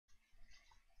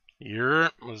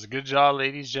Was a good job,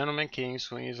 ladies, gentlemen, kings,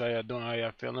 queens. How y'all doing? How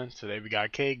y'all feeling? Today we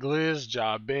got K Glizz,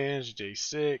 Jah Benz,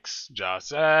 J6, Jah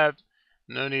Savv,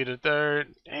 Nunnie the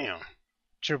third. Damn.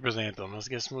 Troopers Anthem. Let's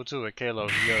get smooth to it. Kalo,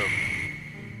 yo.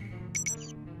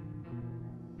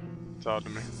 Talk to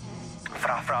me.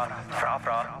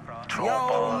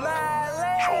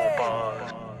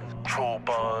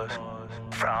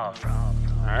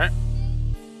 Alright.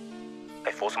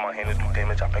 They forcing my hand to do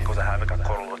damage. I think cause of havoc. I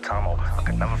caught a little time out. I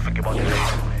can never forget about the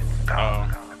days.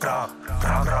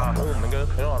 Boom, nigga.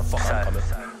 You know how the fuck I'm coming.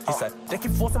 He said, they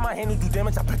keep forcing my hand to do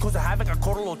damage. I pick cause of havoc. I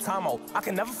caught a little time out. I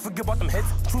can never forget about them hits.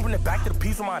 Trooping it back to the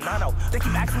piece with my 9 out. They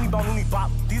keep asking me about Nunnie Bop.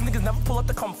 These niggas never pull up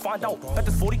to come find out. Bet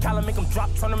this 40 cal make them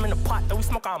drop. Turn them in the pot. Then we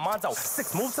smoke our minds out.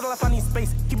 6 moves to the left. I need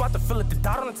space. He about to fill it. The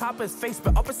dot on the top of his face.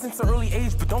 Been up since an early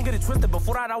age. But don't get it twisted.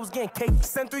 Before that, I was getting cake.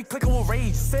 Send 3 clicker with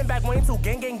rage. Send back Wayne to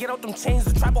gang get out them chains.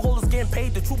 The trapper holders getting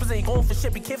paid. The troopers ain't going for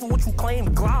shit. Be careful what you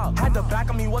claim. Glob. Had to back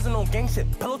him. He wasn't on gang shit.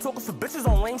 Pillow talking for bitches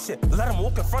on lame shit. Let him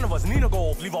walk in front of us. Need to go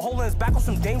off. Leave a hole in his back on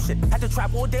some game shit. Had to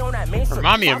trap all day on that main strip.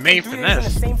 Remind me of main finesse.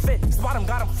 In the same fit. Spot him,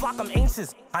 got him, flock him,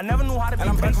 anxious. I never knew how to be.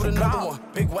 And I'm back with another one.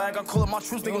 Big wag, I call it my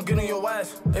truth, they gon' get on your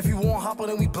ass. If you want hopper,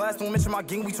 then we blast. Don't mention my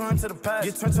gang, we turn to the past.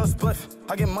 Get turned to a spliff.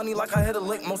 I get money like I hit a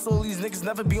lick. Most of these niggas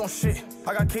never be on shit.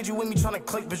 I got KG with me trying to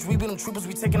click, bitch. We be them troopers,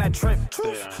 we taking that trip.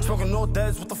 Smoking no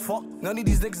deads, what the fuck? None of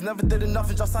these niggas never did enough.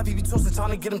 And Jah Savv be toasting,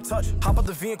 trying to get him touched. Hop up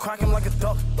the V and crack him like a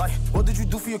duck. Like, what did you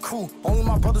do for your crew? Only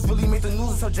my brothers really made the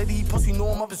news. Tell JD pussy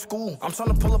know him up at school. I'm trying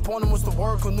to pull up on him, what's the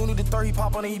word? Cause Nunnie the third, he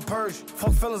pop on and he purge.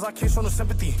 Fuck feelings, I can't show no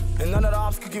sympathy. And none of the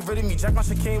ops could get rid of me. Jack my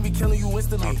shit came, we killing you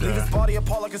instantly. Leave his body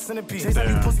apart like a centipede. Chase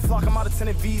every pussy flock, I'm out of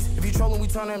 10 V's. If he trolling, we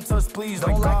turn him to us, please.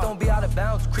 Don't like, don't be out of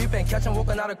bounds. Creep and catch him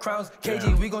walking out of crowns.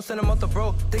 KG, we gon' send him up the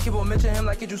bro. They keep on mention him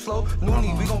like get you slow.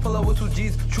 Nunnie, we gon' pull up with 2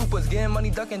 G's. Troopers, getting money,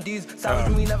 ducking D's.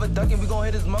 Savage, we never ducking. We gon'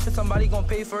 hit his muffin, somebody gon'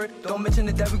 pay for it. Don't mention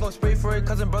the debt, we gon' spray for it.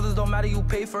 Cousin brothers don't matter, you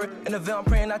pay for it. In the event, I'm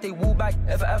praying that they woo back.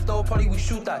 If after a party, we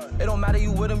shoot that. It don't matter,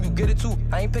 you with him, you get it too.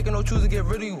 I ain't picking no choose to get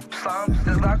rid of you. Slime,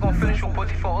 this guy gon' finish you,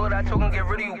 pussy. For all of that, token, get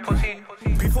rid of you, pussy.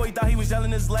 Before he died, he was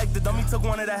yelling his leg. The dummy took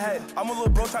one to the head. I'm a little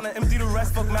bro trying to empty the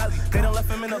rest. Fuck Mally. They done left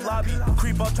him in the lobby.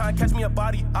 Creep up trying to catch me a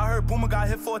body. I heard Boomer got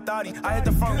hit for a thotty. I hit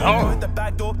the front door, hit the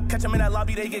back door. Catch him in that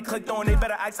lobby, they get clicked on. They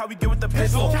better ask how we get with the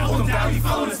pistol. Hold him down, he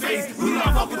fell on his face. We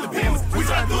not fuck with the BIMs. We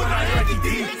tryna do it out here like he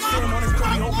did. Sitting on his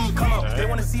crib, hoping he come out. They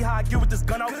wanna see how I get with this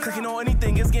gun out. Clicking on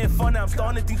anything, it's getting fun now. I'm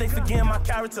starting to think they forgetting my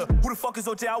character. Who the fuck is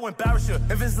OJ? I will embarrass you.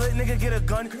 If his lit nigga get a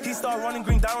gun, he start running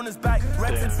green down on his back.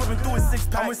 Rex and slipping through his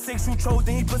 6-pack. I'm with 6 shoot trolls,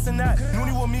 then he pussing that.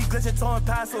 Nunnie with me, glitching, towing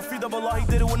pass. So free double R, he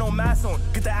did it with no mask on.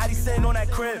 Get the Addy sitting on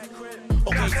that crib.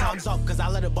 Okay, time's up, cause I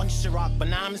let a bunch of shit rock. But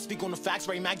now I'ma speak on the facts.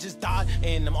 Ray Mac just died.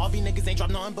 And them RV niggas ain't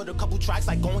dropped nothing but a couple tracks.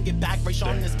 Like go and get back. Ray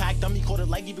Sean in his pack. Dummy caught a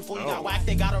leggy before he got whacked.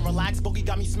 They gotta relax. Boogie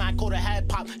got me smacked. Caught a head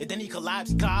pop. And then he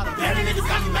collapsed. God, every niggas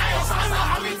got me mad. So I know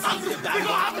how many times get back. We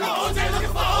gon' hop in the OJ looking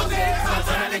for OJ. So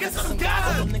turn that nigga to some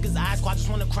guys. Them niggas eyes squad just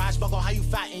wanna crash. Buckle how you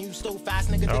fat and you still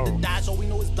fast. Nigga did the dash. All we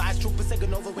know is blast. Troopers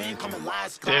taking over. We ain't coming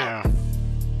last. Damn.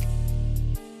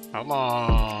 Come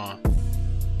on.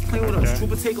 Play with us,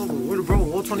 Trooper takeover. We're the bro,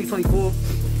 all 2024.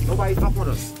 Nobody fuck with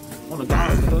us. On the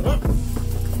guys, nigga.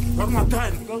 Fuck my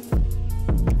dad, nigga.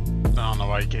 I don't know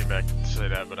why he came back to say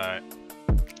that, but I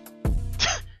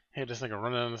hey, this nigga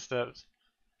running down the steps.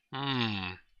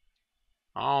 I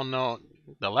don't know.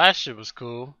 The last shit was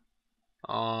cool.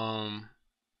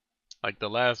 Like the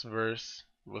last verse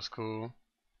was cool.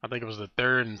 I think it was the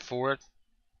 3rd and 4th.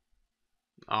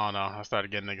 I don't know. I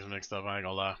started getting niggas mixed up. I ain't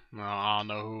gonna lie. No, I don't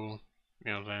know who.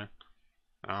 You know what I'm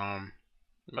saying?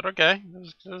 But okay.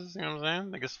 Just, you know what I'm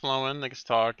saying? Niggas flowing, niggas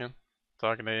talking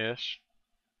to ish.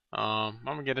 I'm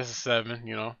gonna get this a 7,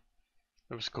 you know.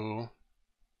 It was cool.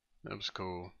 It was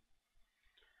cool.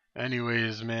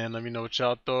 Anyways, man, let me know what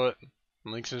y'all thought.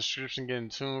 Links in the description, get in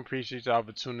tune. Appreciate y'all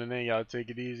for tuning in. Y'all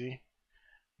take it easy.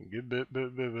 Good bit.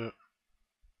 Good bit.